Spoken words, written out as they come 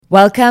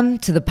Welcome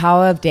to The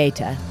Power of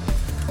Data,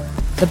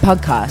 the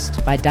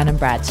podcast by Dun &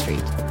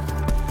 Bradstreet.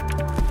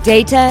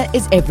 Data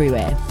is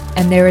everywhere,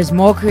 and there is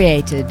more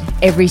created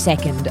every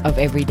second of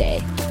every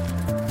day.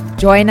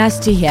 Join us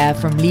to hear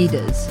from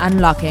leaders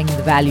unlocking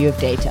the value of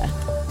data.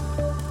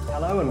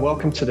 Hello and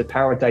welcome to the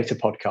Power of Data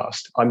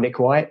podcast. I'm Nick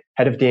White,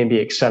 head of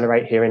D&B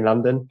Accelerate here in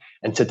London.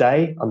 And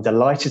today I'm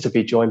delighted to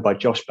be joined by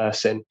Josh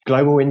Bersin,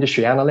 global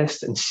industry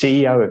analyst and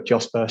CEO of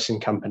Josh Bersin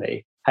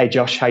Company. Hey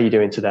Josh, how are you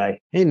doing today?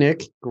 Hey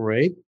Nick,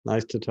 great.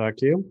 Nice to talk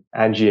to you.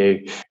 And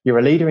you. You're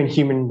a leader in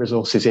human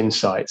resources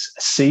insights,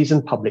 a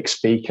seasoned public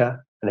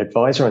speaker, an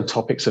advisor on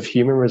topics of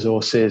human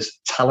resources,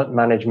 talent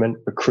management,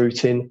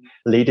 recruiting,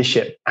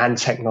 leadership, and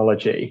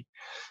technology.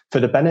 For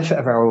the benefit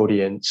of our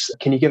audience,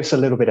 can you give us a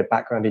little bit of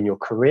background in your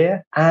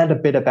career and a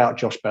bit about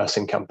Josh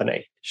Bersin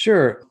Company?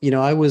 Sure.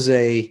 I was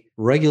a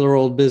regular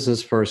old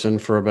business person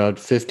for about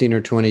 15 or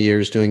 20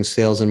 years doing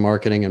sales and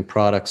marketing and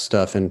product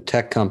stuff in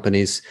tech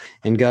companies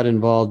and got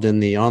involved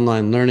in the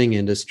online learning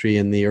industry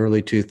in the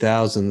early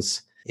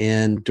 2000s.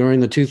 And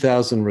during the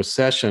 2000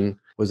 recession,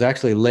 was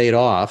actually laid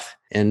off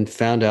and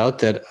found out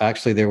that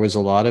actually there was a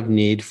lot of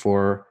need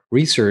for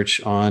research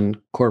on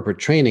corporate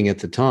training at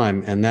the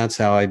time. And that's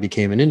how I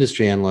became an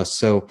industry analyst.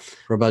 So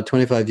for about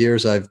 25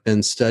 years, I've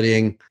been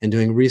studying and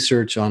doing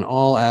research on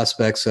all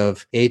aspects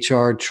of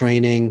HR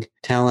training,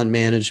 talent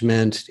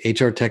management,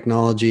 HR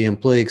technology,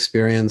 employee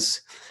experience.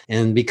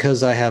 And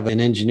because I have an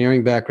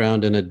engineering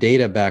background and a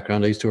data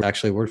background, I used to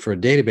actually work for a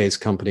database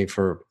company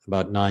for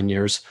about 9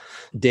 years.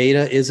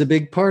 Data is a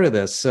big part of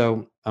this.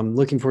 So I'm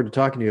looking forward to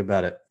talking to you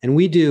about it. And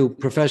we do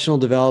professional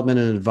development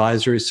and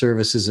advisory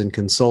services and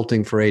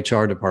consulting for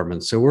HR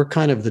departments. So we're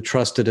kind of the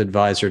trusted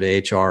advisor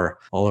to HR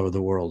all over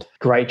the world.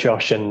 Great,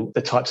 Josh. And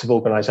the types of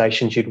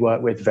organizations you'd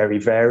work with, very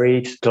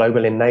varied,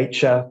 global in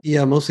nature.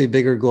 Yeah, mostly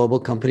bigger global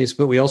companies.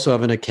 But we also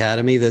have an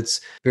academy that's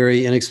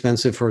very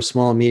inexpensive for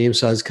small,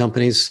 medium-sized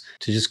companies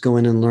to just go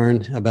in and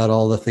learn about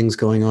all the things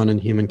going on in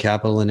human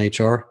capital and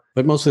HR.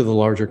 But mostly the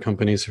larger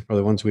companies are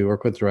the ones we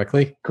work with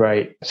directly.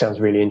 Great. Sounds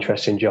really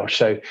interesting, Josh.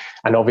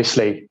 And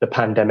obviously the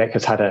pandemic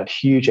has had a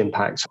huge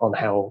impact on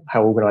how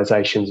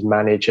organizations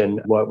manage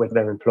and work with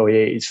their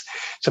employees.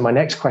 So my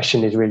next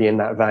question is really in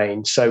that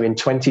vein. So in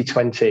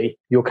 2020,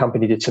 your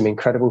company did some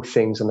incredible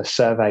things on a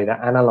survey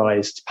that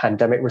analyzed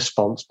pandemic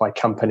response by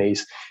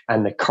companies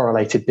and the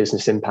correlated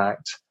business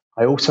impact.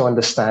 I also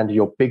understand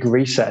your Big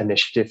Reset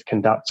initiative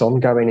conducts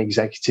ongoing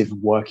executive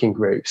working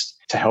groups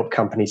to help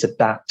companies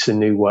adapt to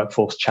new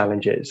workforce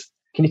challenges.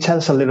 Can you tell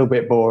us a little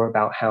bit more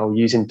about how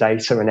using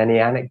data and any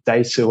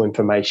anecdotal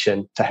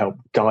information to help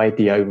guide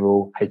the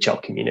overall HR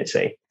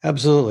community?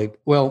 Absolutely.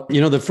 Well,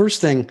 the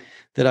first thing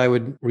that I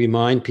would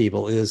remind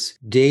people is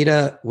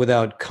data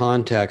without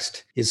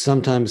context is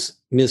sometimes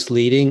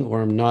misleading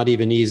or not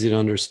even easy to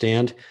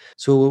understand.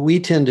 So what we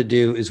tend to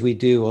do is we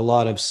do a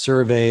lot of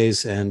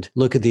surveys and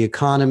look at the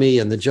economy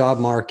and the job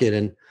market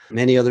and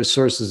many other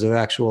sources of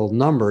actual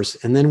numbers.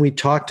 And then we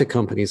talk to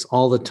companies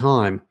all the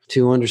time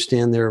to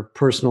understand their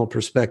personal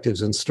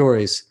perspectives and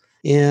stories.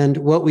 And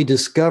what we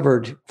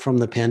discovered from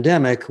the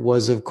pandemic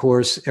was, of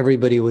course,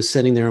 everybody was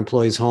sending their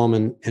employees home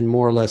and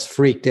more or less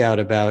freaked out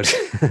about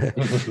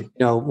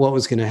what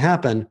was going to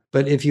happen.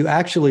 But if you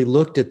actually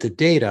looked at the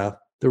data,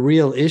 the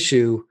real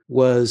issue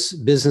was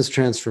business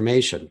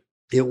transformation.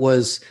 It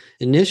was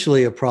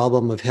initially a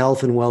problem of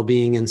health and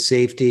well-being and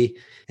safety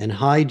and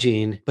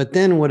hygiene. But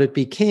then what it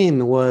became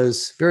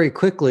was very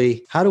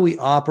quickly, how do we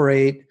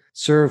operate,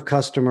 serve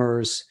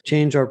customers,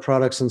 change our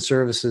products and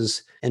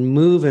services, and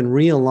move and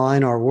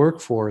realign our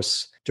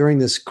workforce during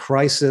this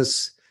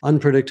crisis,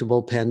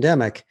 unpredictable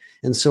pandemic?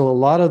 And so a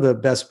lot of the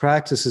best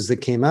practices that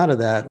came out of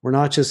that were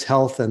not just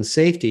health and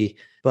safety,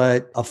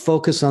 but a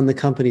focus on the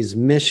company's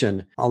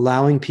mission,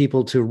 allowing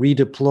people to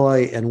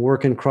redeploy and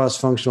work in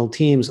cross-functional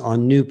teams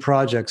on new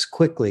projects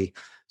quickly,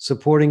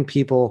 supporting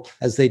people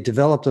as they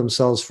develop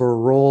themselves for a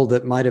role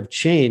that might have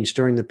changed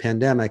during the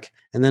pandemic.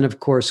 And then, of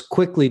course,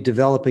 quickly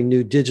developing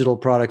new digital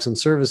products and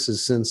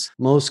services, since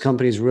most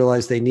companies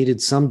realized they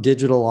needed some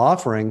digital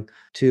offering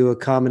to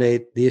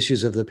accommodate the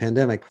issues of the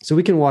pandemic. So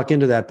we can walk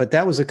into that, but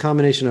that was a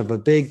combination of a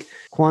big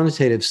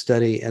quantitative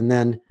study and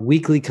then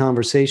weekly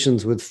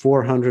conversations with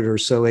 400 or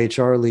so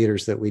HR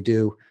leaders that we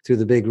do through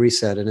the Big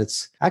Reset. And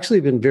it's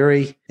actually been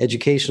very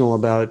educational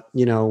about,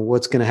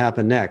 what's going to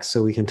happen next.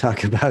 So we can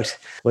talk about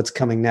what's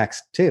coming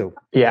next too.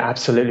 Yeah,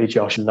 absolutely,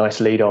 Josh.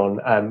 Nice lead on.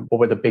 What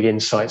were the big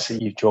insights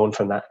that you've drawn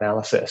from that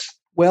analysis?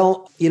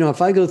 Well,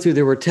 if I go through,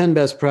 there were 10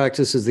 best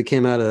practices that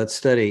came out of that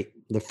study.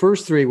 The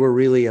first 3 were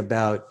really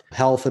about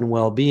health and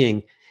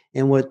well-being.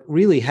 And what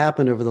really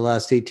happened over the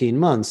last 18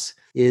 months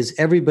is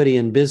everybody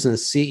in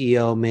business,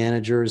 CEO,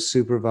 managers,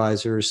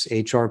 supervisors,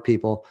 HR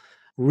people,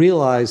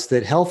 realized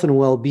that health and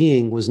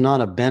well-being was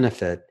not a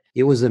benefit.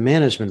 It was a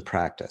management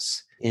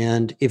practice.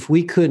 And if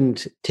we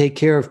couldn't take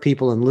care of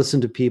people and listen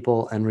to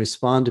people and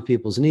respond to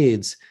people's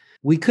needs,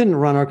 we couldn't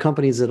run our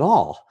companies at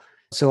all.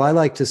 So I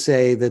like to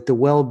say that the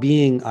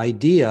well-being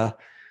idea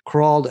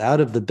crawled out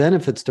of the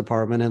benefits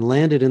department and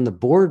landed in the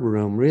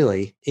boardroom,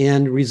 really,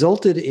 and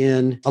resulted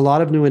in a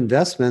lot of new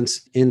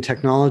investments in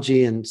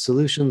technology and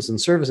solutions and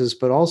services,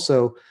 but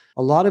also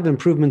a lot of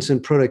improvements in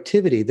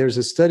productivity. There's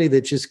a study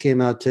that just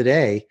came out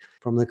today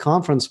from the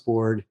Conference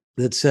Board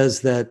that says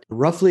that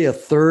roughly a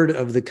third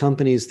of the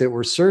companies that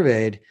were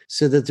surveyed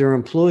said that their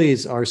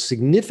employees are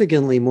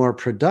significantly more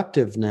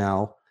productive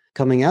now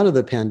coming out of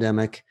the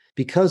pandemic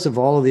because of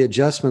all of the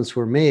adjustments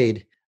were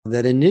made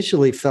that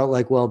initially felt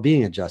like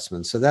well-being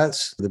adjustments. So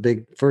that's the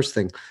big first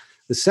thing.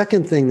 The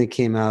second thing that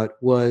came out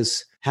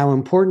was how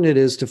important it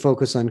is to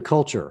focus on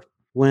culture.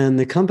 When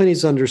the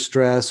company's under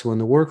stress, when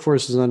the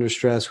workforce is under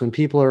stress, when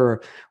people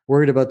are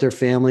worried about their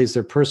families,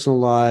 their personal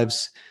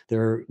lives,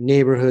 their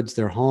neighborhoods,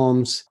 their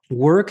homes,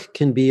 work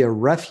can be a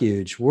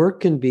refuge. Work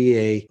can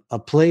be a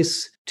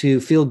place to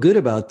feel good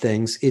about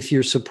things if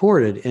you're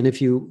supported. And if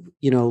you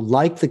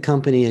like the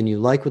company and you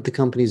like what the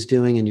company's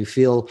doing and you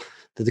feel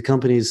that the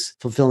company's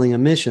fulfilling a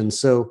mission.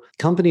 So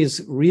companies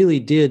really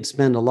did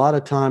spend a lot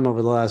of time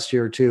over the last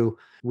year or two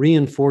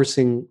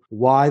reinforcing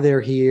why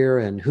they're here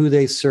and who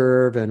they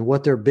serve and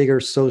what their bigger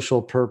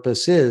social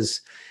purpose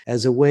is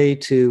as a way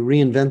to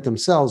reinvent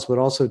themselves, but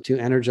also to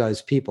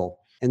energize people.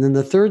 And then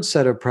the third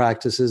set of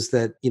practices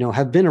that,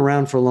 have been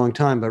around for a long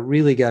time, but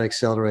really got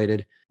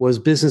accelerated was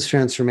business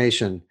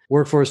transformation,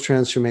 workforce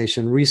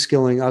transformation,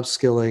 reskilling,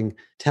 upskilling,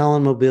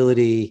 talent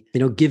mobility,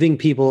 giving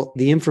people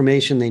the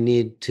information they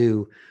need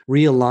to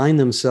realign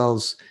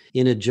themselves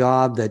in a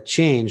job that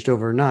changed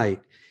overnight.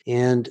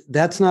 And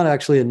that's not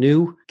actually a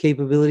new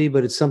capability,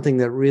 but it's something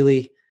that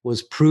really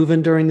was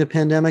proven during the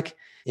pandemic.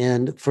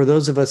 And for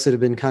those of us that have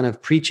been kind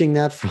of preaching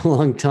that for a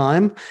long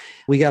time,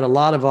 we got a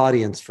lot of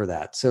audience for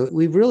that. So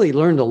we've really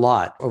learned a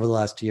lot over the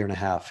last year and a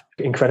half.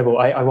 Incredible.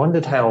 I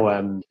wondered how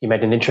you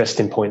made an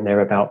interesting point there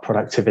about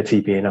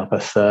productivity being up a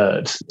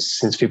third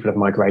since people have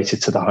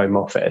migrated to the home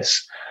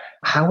office.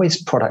 How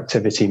is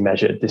productivity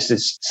measured? This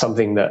is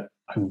something that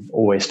I'm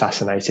always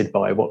fascinated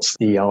by. What's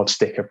the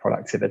yardstick of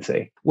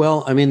productivity?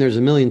 Well, there's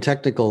a million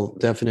technical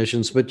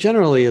definitions, but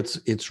generally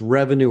it's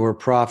revenue or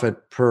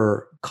profit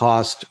per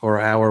cost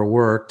or hour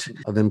worked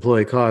of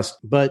employee cost.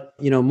 But,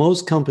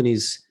 most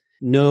companies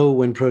know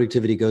when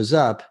productivity goes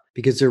up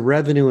because their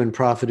revenue and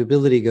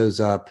profitability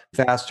goes up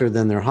faster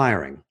than their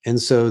hiring.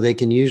 And so they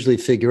can usually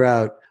figure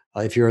out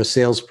if you're a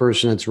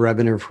salesperson, it's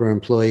revenue per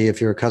employee. If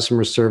you're a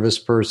customer service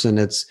person,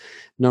 it's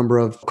number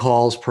of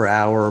calls per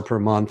hour or per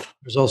month.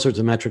 There's all sorts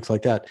of metrics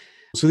like that.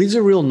 So these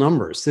are real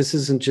numbers. This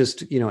isn't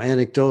just,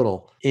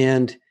 anecdotal.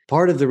 And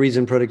part of the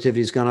reason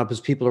productivity has gone up is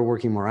people are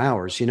working more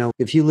hours.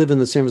 If you live in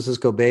the San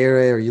Francisco Bay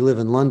Area or you live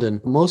in London,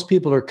 most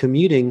people are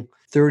commuting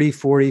 30,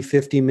 40,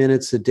 50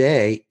 minutes a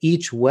day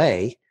each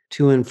way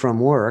to and from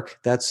work.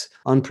 That's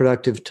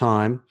unproductive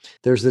time.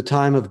 There's the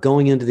time of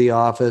going into the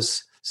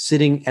office,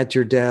 sitting at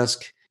your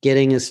desk,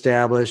 getting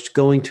established,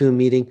 going to a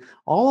meeting.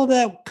 All of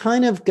that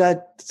kind of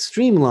got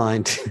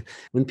streamlined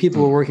when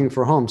people were working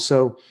from home.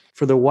 So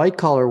for the white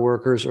collar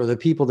workers or the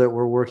people that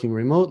were working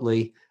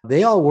remotely,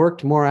 they all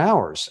worked more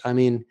hours.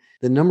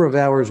 The number of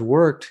hours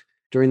worked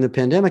during the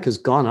pandemic has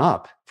gone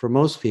up for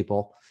most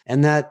people.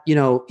 And that,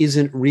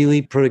 isn't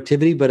really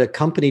productivity, but a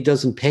company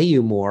doesn't pay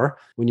you more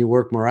when you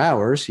work more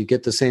hours. You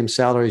get the same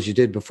salary as you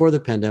did before the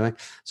pandemic.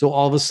 So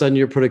all of a sudden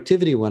your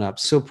productivity went up.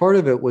 So part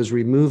of it was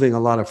removing a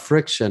lot of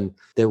friction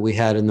that we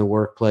had in the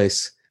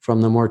workplace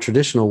from the more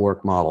traditional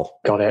work model.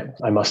 Got it.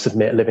 I must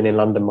admit, living in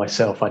London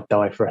myself, I'd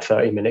die for a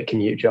 30-minute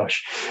commute,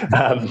 Josh.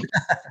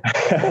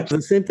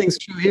 The same thing's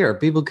true here.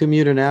 People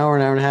commute an hour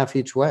and a half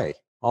each way.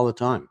 All the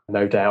time.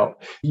 No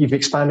doubt. You've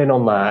expanded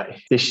on that.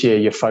 This year,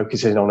 you're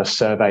focusing on a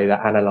survey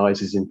that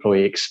analyzes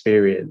employee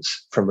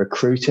experience from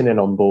recruiting and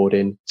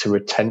onboarding to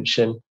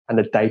retention and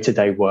the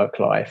day-to-day work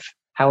life.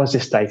 How has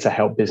this data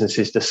helped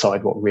businesses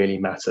decide what really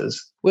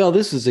matters? Well,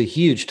 this is a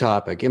huge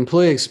topic.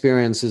 Employee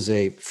experience is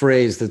a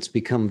phrase that's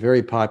become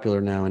very popular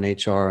now in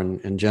HR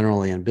and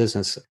generally in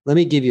business. Let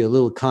me give you a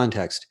little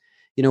context.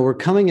 We're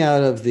coming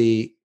out of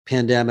the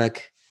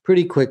pandemic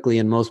pretty quickly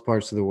in most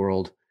parts of the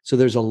world. So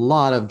there's a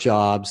lot of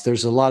jobs,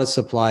 there's a lot of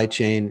supply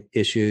chain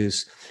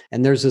issues,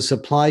 and there's a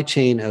supply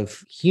chain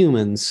of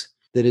humans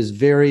that is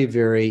very,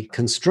 very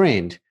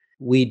constrained.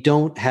 We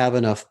don't have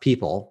enough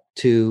people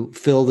to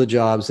fill the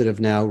jobs that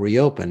have now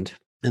reopened.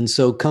 And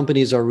so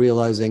companies are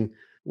realizing,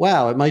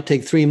 wow, it might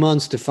take 3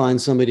 months to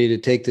find somebody to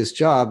take this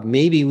job.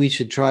 Maybe we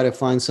should try to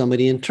find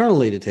somebody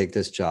internally to take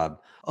this job.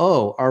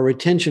 Oh, our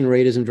retention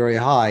rate isn't very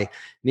high.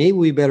 Maybe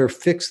we better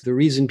fix the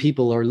reason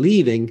people are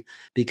leaving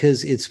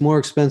because it's more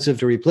expensive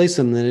to replace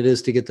them than it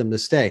is to get them to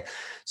stay.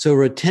 So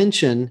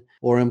retention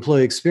or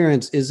employee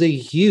experience is a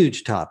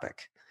huge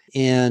topic.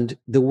 And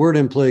the word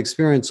employee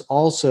experience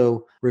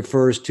also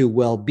refers to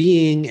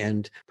well-being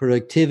and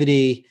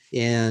productivity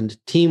and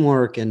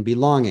teamwork and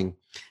belonging.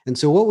 And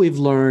so what we've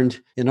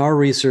learned in our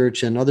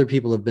research, and other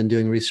people have been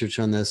doing research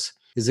on this,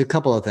 is a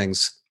couple of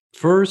things.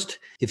 First,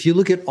 if you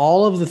look at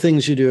all of the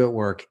things you do at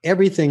work,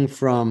 everything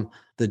from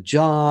the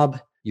job,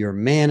 your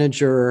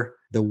manager,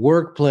 the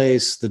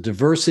workplace, the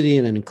diversity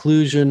and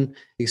inclusion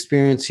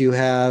experience you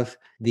have,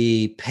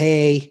 the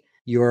pay,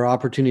 your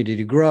opportunity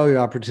to grow, your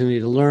opportunity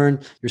to learn,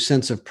 your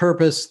sense of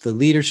purpose, the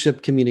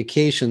leadership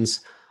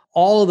communications,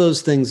 all of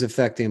those things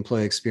affect the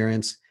employee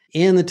experience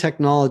and the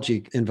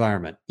technology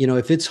environment.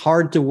 If it's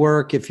hard to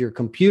work, if your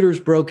computer's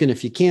broken,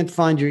 if you can't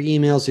find your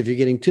emails, if you're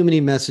getting too many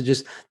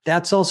messages,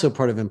 that's also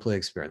part of employee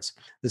experience.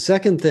 The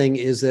second thing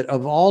is that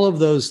of all of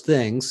those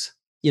things,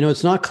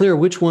 it's not clear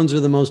which ones are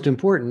the most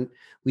important.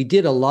 We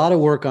did a lot of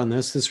work on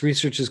this. This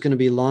research is going to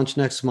be launched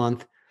next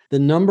month. The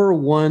number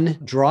one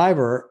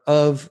driver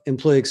of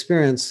employee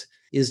experience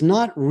is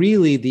not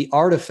really the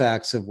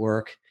artifacts of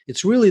work.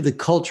 It's really the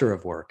culture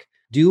of work.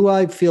 Do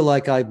I feel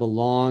like I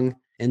belong?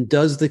 And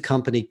does the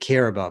company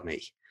care about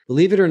me?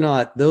 Believe it or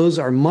not, those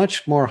are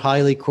much more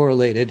highly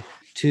correlated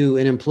to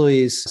an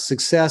employee's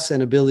success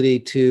and ability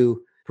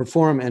to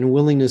perform and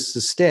willingness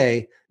to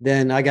stay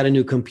than I got a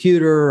new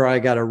computer, or I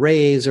got a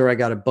raise, or I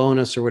got a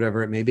bonus, or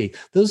whatever it may be.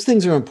 Those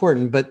things are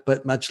important,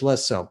 but much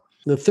less so.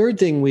 The third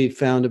thing we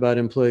found about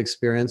employee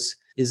experience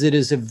is it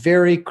is a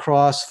very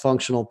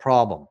cross-functional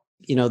problem.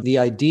 The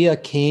idea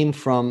came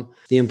from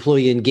the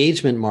employee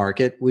engagement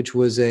market, which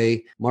was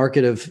a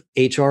market of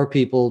HR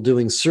people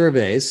doing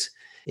surveys.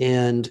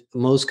 And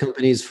most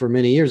companies for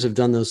many years have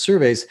done those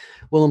surveys.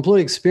 Well,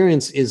 employee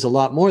experience is a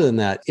lot more than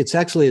that. It's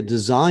actually a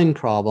design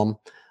problem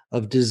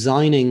of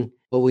designing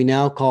what we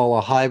now call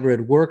a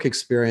hybrid work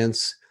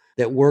experience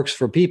that works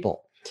for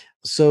people.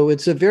 So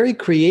it's a very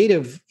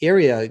creative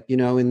area,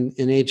 in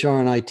HR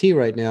and IT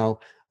right now,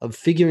 of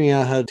figuring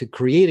out how to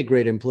create a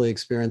great employee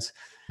experience,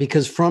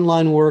 because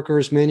frontline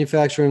workers,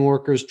 manufacturing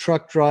workers,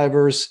 truck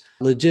drivers,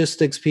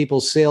 logistics people,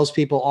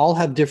 salespeople all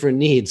have different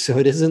needs. So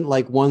it isn't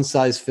like one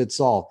size fits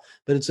all,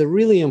 but it's a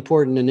really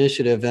important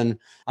initiative. And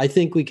I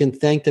think we can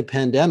thank the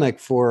pandemic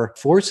for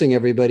forcing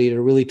everybody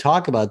to really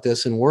talk about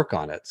this and work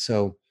on it.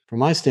 So from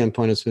my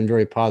standpoint, it's been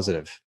very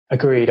positive.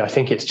 Agreed. I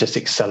think it's just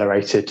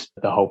accelerated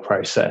the whole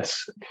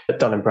process. At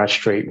Dun &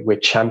 Bradstreet, we're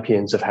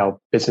champions of how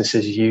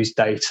businesses use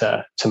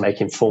data to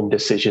make informed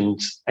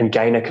decisions and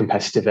gain a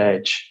competitive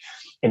edge.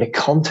 In a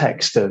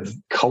context of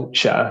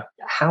culture,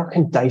 how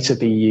can data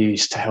be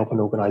used to help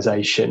an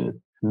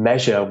organization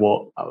measure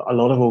what a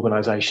lot of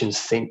organizations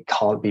think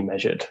can't be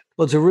measured?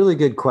 Well, it's a really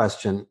good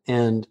question.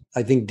 And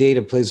I think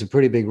data plays a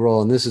pretty big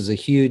role. And this is a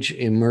huge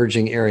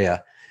emerging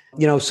area.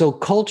 So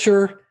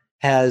culture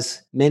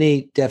has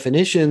many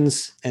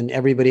definitions and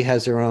everybody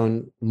has their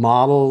own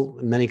model.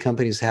 Many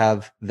companies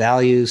have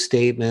value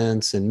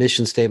statements and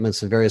mission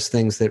statements and various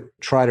things that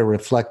try to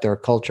reflect our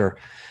culture.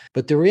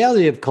 But the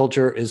reality of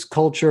culture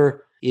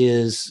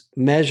is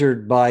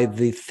measured by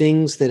the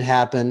things that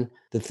happen,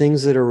 the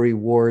things that are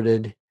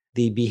rewarded,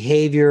 the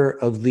behavior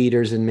of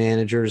leaders and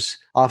managers,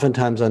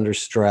 oftentimes under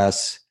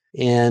stress,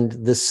 and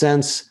the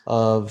sense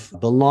of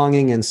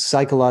belonging and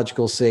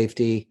psychological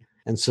safety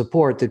and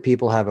support that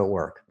people have at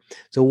work.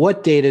 So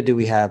what data do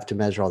we have to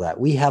measure all that?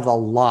 We have a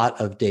lot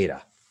of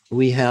data.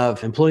 We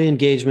have employee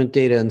engagement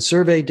data and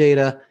survey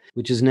data,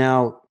 which is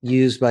now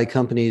used by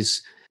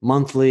companies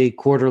monthly,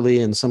 quarterly,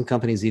 and some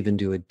companies even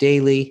do it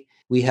daily.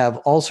 We have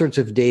all sorts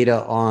of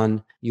data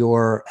on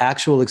your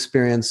actual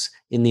experience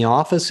in the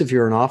office. If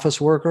you're an office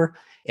worker,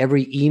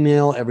 every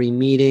email, every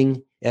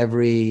meeting,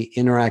 every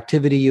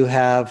interactivity you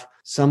have,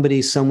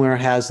 somebody somewhere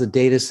has the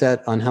data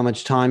set on how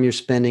much time you're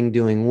spending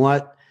doing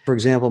what. For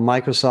example,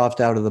 Microsoft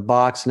out of the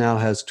box now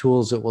has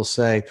tools that will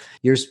say,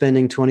 you're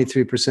spending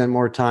 23%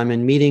 more time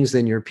in meetings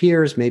than your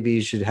peers. Maybe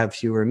you should have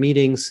fewer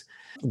meetings.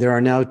 There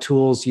are now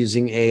tools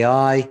using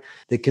AI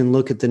that can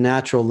look at the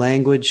natural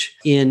language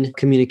in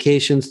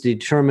communications to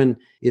determine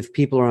if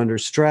people are under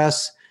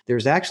stress.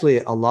 There's actually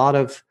a lot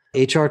of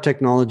HR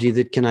technology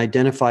that can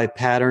identify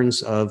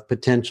patterns of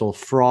potential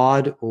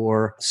fraud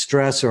or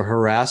stress or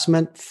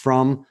harassment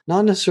from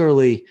not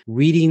necessarily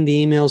reading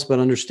the emails, but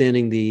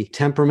understanding the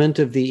temperament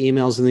of the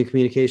emails and the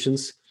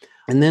communications.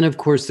 And then, of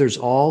course, there's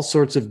all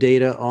sorts of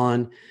data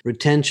on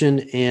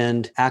retention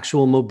and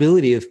actual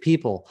mobility of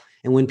people.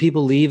 And when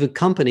people leave a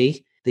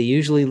company, they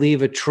usually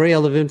leave a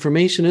trail of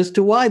information as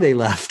to why they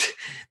left.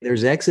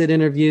 There's exit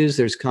interviews,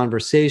 there's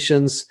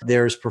conversations,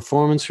 there's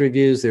performance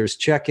reviews, there's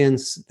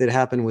check-ins that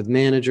happen with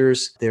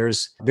managers,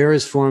 there's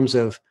various forms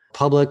of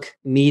public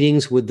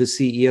meetings with the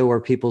CEO where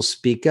people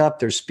speak up,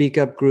 there's speak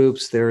up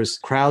groups, there's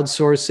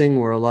crowdsourcing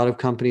where a lot of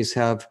companies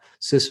have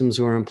systems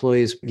where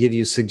employees give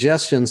you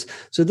suggestions.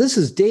 So this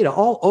is data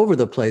all over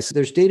the place.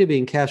 There's data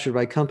being captured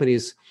by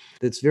companies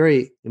that's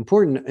very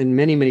important in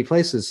many, many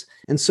places.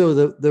 And so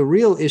the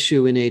real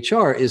issue in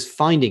HR is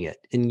finding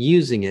it and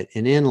using it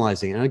and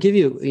analyzing it. And I'll give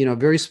you, a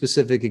very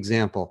specific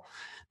example.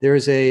 There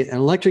is an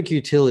electric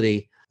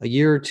utility a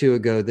year or two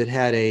ago that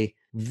had a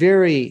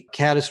very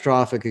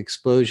catastrophic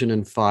explosion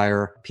and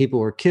fire. People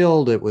were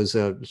killed. It was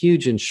a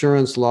huge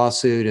insurance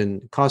lawsuit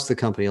and cost the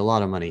company a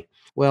lot of money.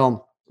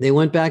 Well, they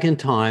went back in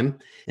time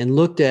and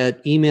looked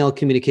at email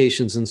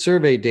communications and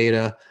survey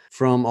data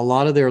from a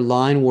lot of their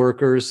line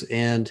workers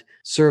and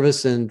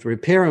service and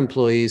repair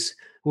employees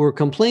who were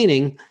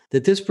complaining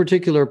that this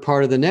particular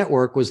part of the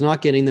network was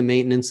not getting the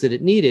maintenance that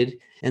it needed.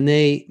 And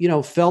they,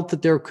 felt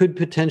that there could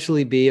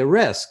potentially be a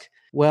risk.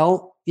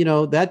 Well,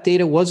 that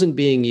data wasn't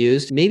being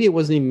used. Maybe it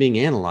wasn't even being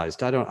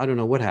analyzed. I don't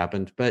know what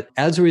happened. But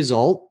as a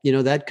result,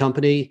 that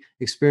company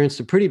experienced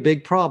a pretty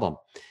big problem.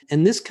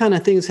 And this kind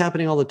of thing is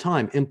happening all the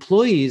time.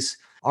 Employees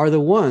are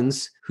the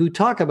ones who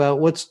talk about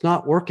what's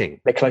not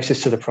working. They're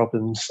closest to the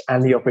problems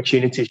and the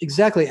opportunities.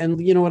 Exactly. And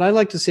what I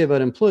like to say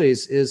about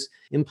employees is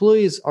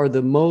employees are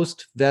the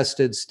most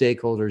vested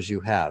stakeholders you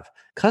have.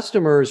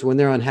 Customers, when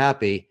they're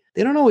unhappy,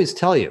 they don't always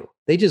tell you.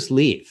 They just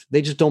leave.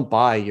 They just don't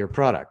buy your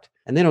product.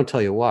 And they don't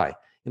tell you why.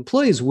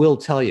 Employees will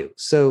tell you.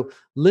 So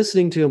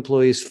listening to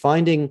employees,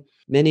 finding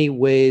many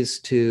ways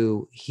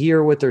to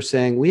hear what they're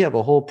saying. We have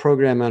a whole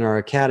program on our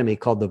academy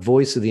called The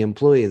Voice of the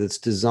Employee that's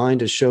designed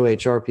to show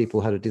HR people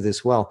how to do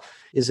this well,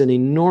 is an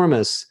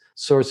enormous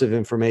source of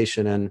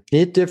information. And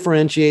it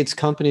differentiates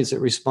companies that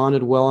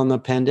responded well in the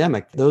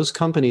pandemic. Those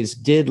companies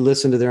did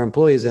listen to their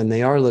employees, and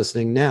they are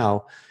listening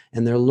now,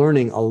 and they're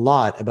learning a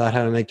lot about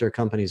how to make their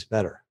companies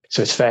better.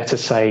 So it's fair to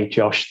say,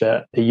 Josh,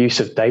 that the use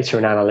of data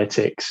and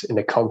analytics in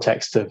the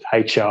context of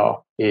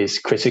HR is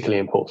critically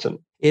important.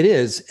 It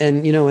is.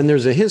 And, and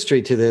there's a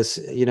history to this.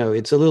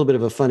 It's a little bit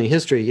of a funny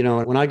history.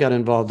 When I got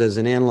involved as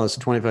an analyst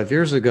 25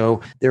 years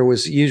ago, there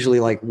was usually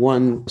like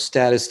one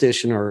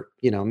statistician or,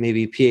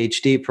 maybe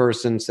PhD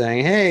person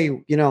saying,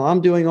 hey,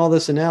 I'm doing all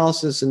this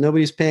analysis and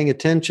nobody's paying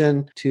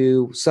attention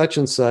to such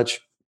and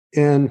such.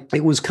 And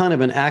it was kind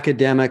of an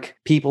academic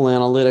people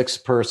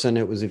analytics person,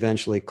 it was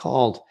eventually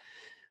called.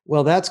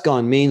 Well, that's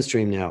gone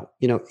mainstream now.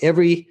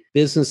 Every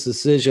business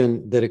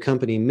decision that a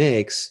company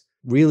makes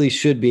really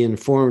should be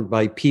informed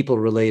by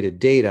people-related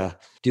data.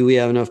 Do we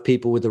have enough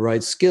people with the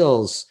right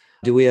skills?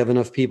 Do we have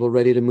enough people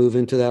ready to move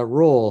into that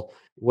role?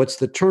 What's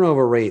the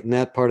turnover rate in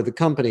that part of the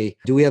company?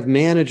 Do we have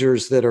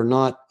managers that are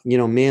not,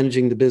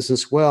 managing the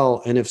business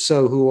well? And if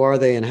so, who are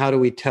they? And how do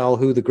we tell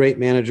who the great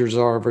managers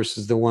are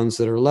versus the ones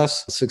that are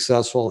less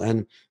successful?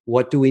 And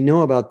what do we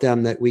know about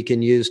them that we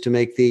can use to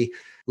make the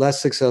less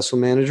successful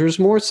managers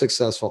more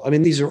successful? I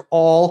mean, these are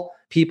all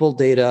people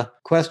data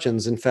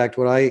questions. In fact,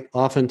 what I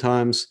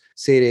oftentimes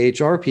say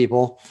to HR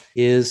people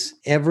is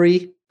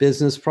every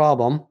business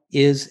problem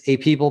is a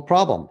people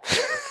problem.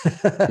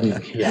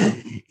 Yeah.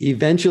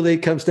 Eventually it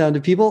comes down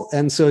to people.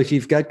 And so if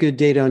you've got good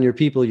data on your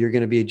people, you're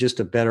going to be just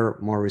a better,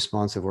 more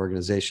responsive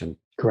organization.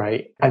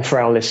 Great. And for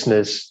our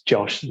listeners,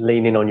 Josh,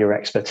 leaning on your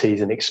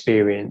expertise and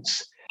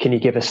experience, can you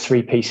give us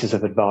 3 pieces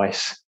of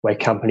advice where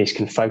companies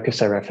can focus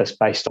their efforts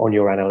based on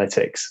your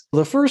analytics?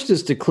 The first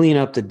is to clean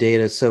up the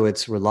data so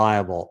it's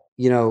reliable.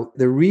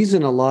 The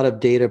reason a lot of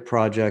data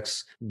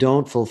projects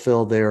don't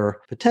fulfill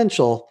their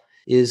potential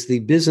is the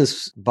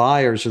business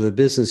buyers or the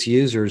business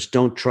users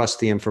don't trust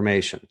the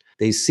information.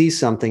 They see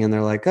something and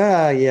they're like,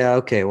 yeah,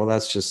 okay, well,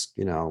 that's just,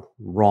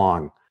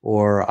 wrong.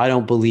 Or I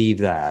don't believe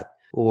that.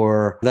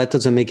 Or that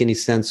doesn't make any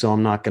sense, so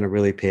I'm not going to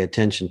really pay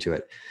attention to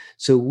it.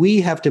 So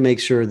we have to make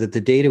sure that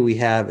the data we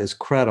have is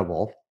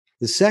credible.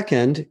 The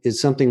second is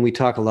something we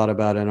talk a lot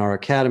about in our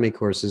academy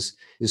courses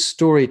is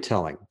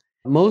storytelling.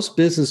 Most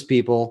business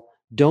people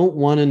don't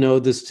want to know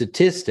the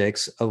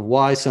statistics of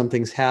why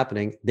something's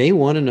happening. They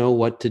want to know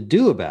what to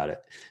do about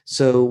it.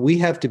 So we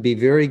have to be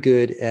very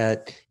good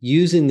at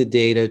using the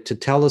data to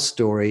tell a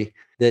story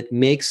that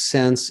makes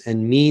sense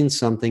and means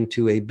something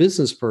to a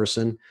business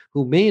person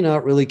who may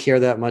not really care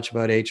that much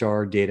about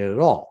HR data at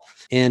all,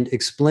 and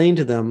explain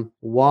to them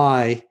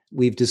why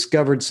we've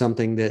discovered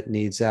something that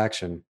needs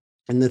action.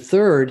 And the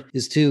third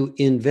is to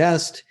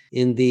invest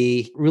in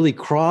the really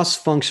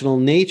cross-functional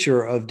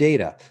nature of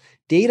data.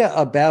 Data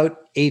about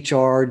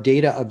HR,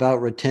 data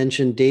about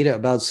retention, data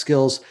about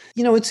skills.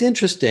 It's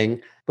interesting,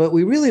 but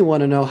we really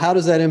want to know, how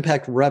does that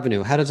impact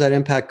revenue? How does that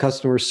impact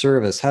customer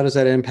service? How does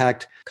that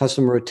impact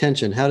customer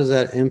retention? How does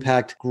that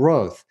impact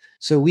growth?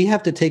 So we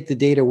have to take the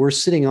data we're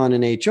sitting on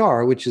in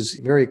HR, which is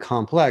very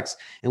complex,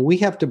 and we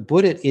have to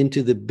put it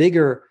into the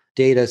bigger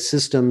data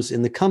systems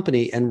in the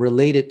company and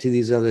relate it to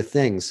these other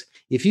things.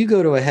 If you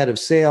go to a head of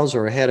sales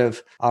or a head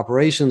of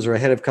operations or a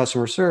head of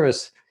customer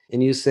service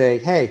and you say,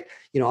 hey,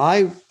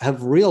 I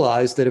have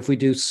realized that if we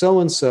do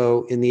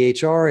so-and-so in the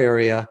HR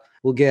area,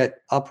 we'll get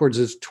upwards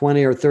of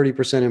 20 or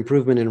 30%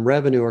 improvement in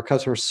revenue or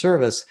customer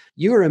service,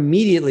 you're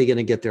immediately going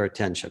to get their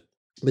attention.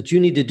 But you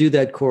need to do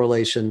that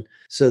correlation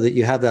so that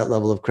you have that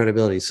level of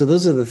credibility. So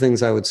those are the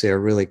things I would say are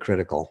really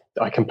critical.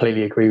 I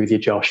completely agree with you,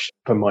 Josh.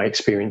 From my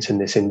experience in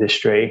this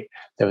industry,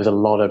 there was a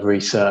lot of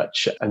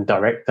research and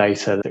direct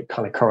data that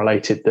kind of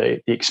correlated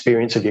the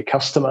experience of your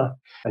customer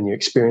and your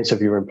experience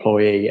of your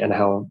employee, and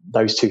how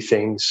those two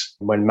things,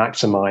 when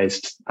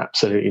maximized,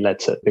 absolutely led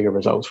to bigger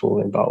results for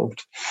all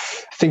involved.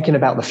 Thinking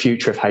about the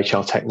future of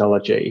HR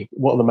technology,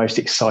 what are the most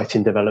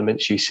exciting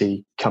developments you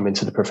see come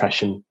into the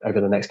profession over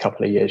the next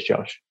couple of years,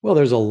 Josh? Well,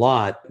 there's a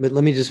lot, but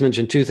let me just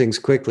mention 2 things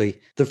quickly.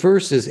 The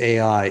first is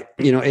AI.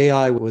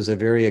 AI was a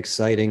very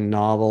exciting,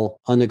 novel,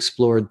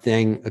 unexplored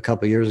thing a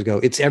couple of years ago.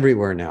 It's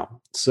everywhere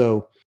now.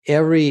 So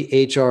every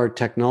HR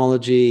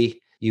technology,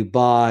 you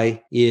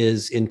buy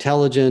is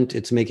intelligent,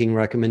 it's making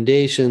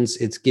recommendations,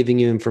 it's giving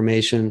you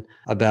information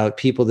about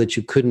people that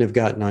you couldn't have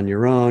gotten on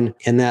your own.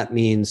 And that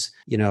means,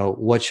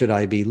 what should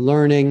I be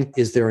learning?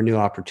 Is there a new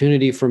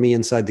opportunity for me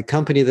inside the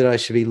company that I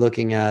should be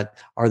looking at?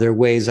 Are there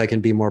ways I can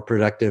be more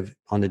productive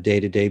on a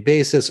day-to-day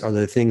basis? Are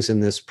there things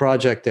in this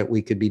project that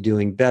we could be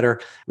doing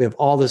better? We have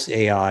all this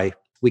AI.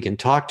 We can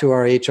talk to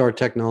our HR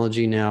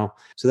technology now.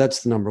 So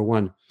that's the number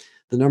one.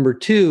 The number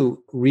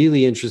two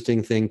really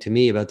interesting thing to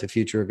me about the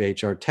future of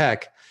HR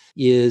tech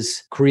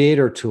is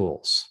creator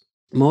tools.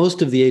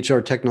 Most of the HR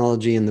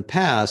technology in the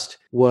past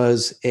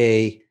was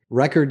a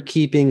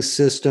record-keeping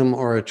system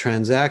or a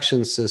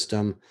transaction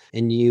system,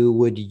 and you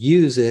would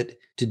use it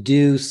to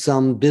do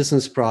some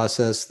business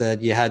process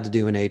that you had to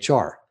do in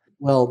HR.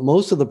 Well,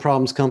 most of the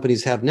problems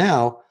companies have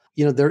now,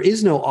 there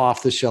is no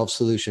off-the-shelf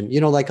solution.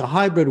 Like a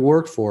hybrid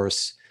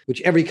workforce, which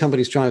every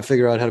company is trying to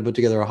figure out how to put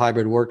together a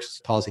hybrid work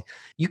policy.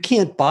 You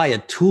can't buy a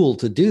tool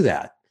to do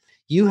that.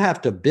 You have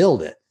to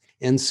build it.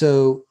 And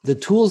so the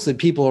tools that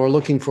people are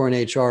looking for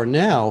in HR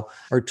now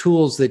are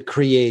tools that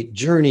create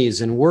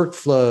journeys and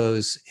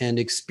workflows and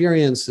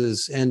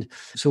experiences. And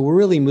so we're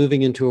really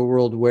moving into a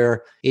world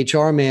where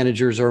HR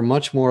managers are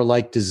much more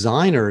like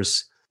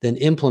designers than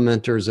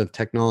implementers of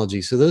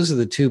technology. So those are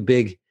the two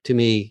big, to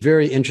me,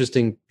 very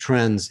interesting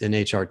trends in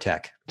HR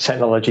tech.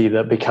 Technology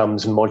that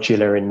becomes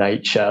modular in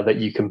nature, that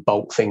you can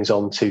bolt things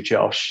onto,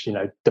 Josh,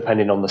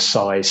 depending on the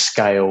size,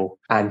 scale,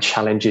 and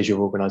challenges your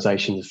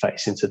organization is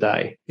facing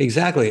today.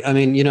 Exactly. I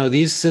mean,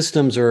 these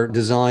systems are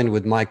designed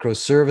with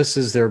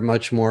microservices. They're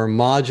much more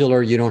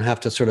modular. You don't have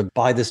to sort of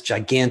buy this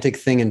gigantic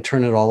thing and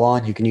turn it all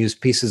on. You can use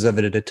pieces of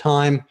it at a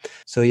time.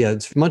 So yeah,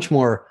 it's much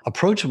more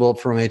approachable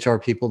from HR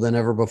people than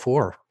ever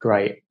before.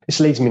 Great. This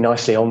leads me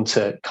nicely on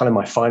to kind of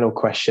my final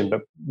question,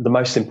 but the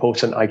most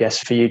important, I guess,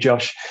 for you,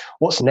 Josh,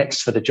 what's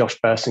next for the Josh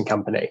Bersin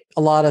Company?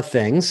 A lot of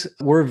things.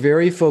 We're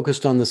very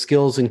focused on the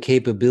skills and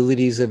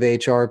capabilities of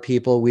HR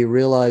people. We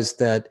realized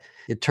that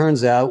it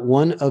turns out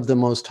one of the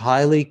most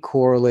highly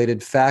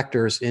correlated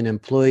factors in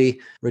employee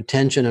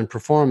retention and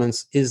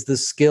performance is the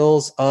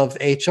skills of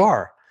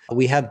HR.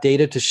 We have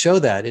data to show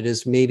that. It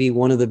is maybe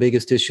one of the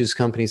biggest issues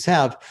companies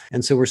have.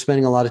 And so we're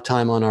spending a lot of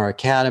time on our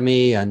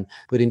academy and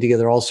putting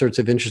together all sorts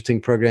of interesting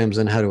programs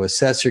on how to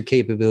assess your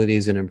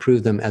capabilities and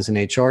improve them as an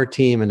HR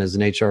team and as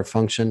an HR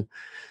function.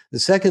 The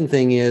second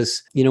thing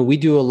is, we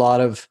do a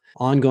lot of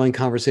ongoing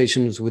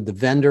conversations with the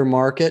vendor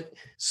market.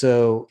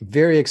 So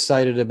very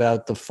excited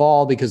about the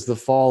fall, because the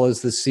fall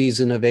is the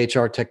season of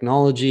HR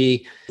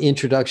technology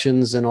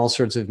introductions and all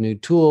sorts of new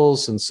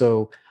tools. And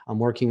so I'm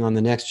working on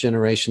the next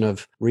generation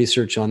of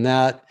research on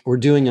that. We're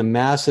doing a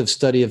massive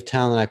study of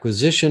talent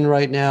acquisition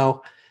right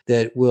now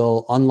that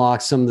will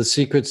unlock some of the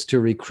secrets to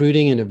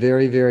recruiting in a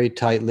very, very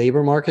tight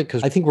labor market,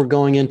 because I think we're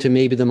going into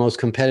maybe the most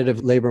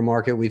competitive labor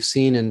market we've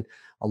seen in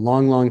a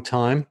long, long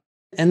time.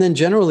 And then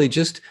generally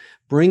just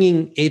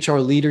bringing HR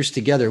leaders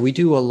together. We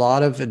do a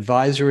lot of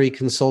advisory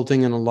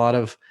consulting and a lot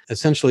of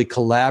essentially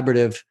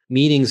collaborative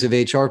meetings of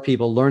HR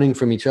people learning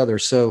from each other.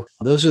 So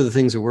those are the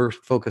things that we're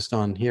focused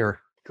on here.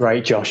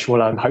 Great, Josh.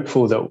 Well, I'm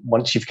hopeful that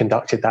once you've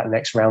conducted that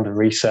next round of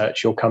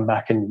research, you'll come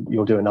back and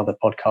you'll do another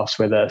podcast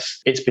with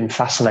us. It's been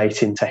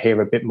fascinating to hear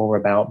a bit more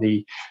about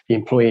the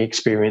employee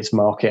experience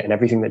market and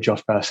everything that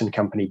Josh Bersin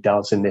Company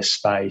does in this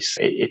space.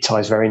 It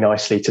ties very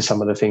nicely to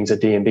some of the things that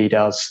D&B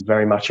does,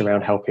 very much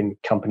around helping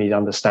companies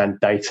understand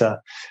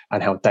data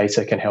and how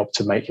data can help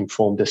to make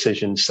informed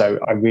decisions. So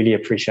I really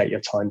appreciate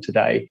your time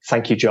today.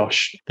 Thank you,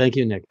 Josh. Thank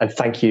you, Nick. And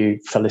thank you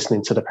for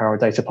listening to the Power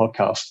of Data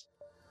podcast.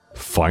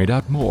 Find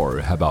out more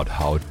about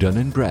how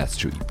Dun &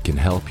 Bradstreet can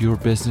help your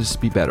business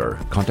be better.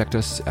 Contact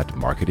us at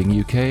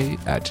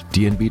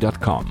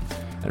marketinguk@dnb.com.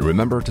 And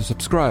remember to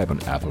subscribe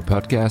on Apple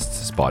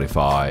Podcasts,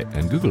 Spotify,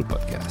 and Google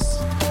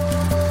Podcasts.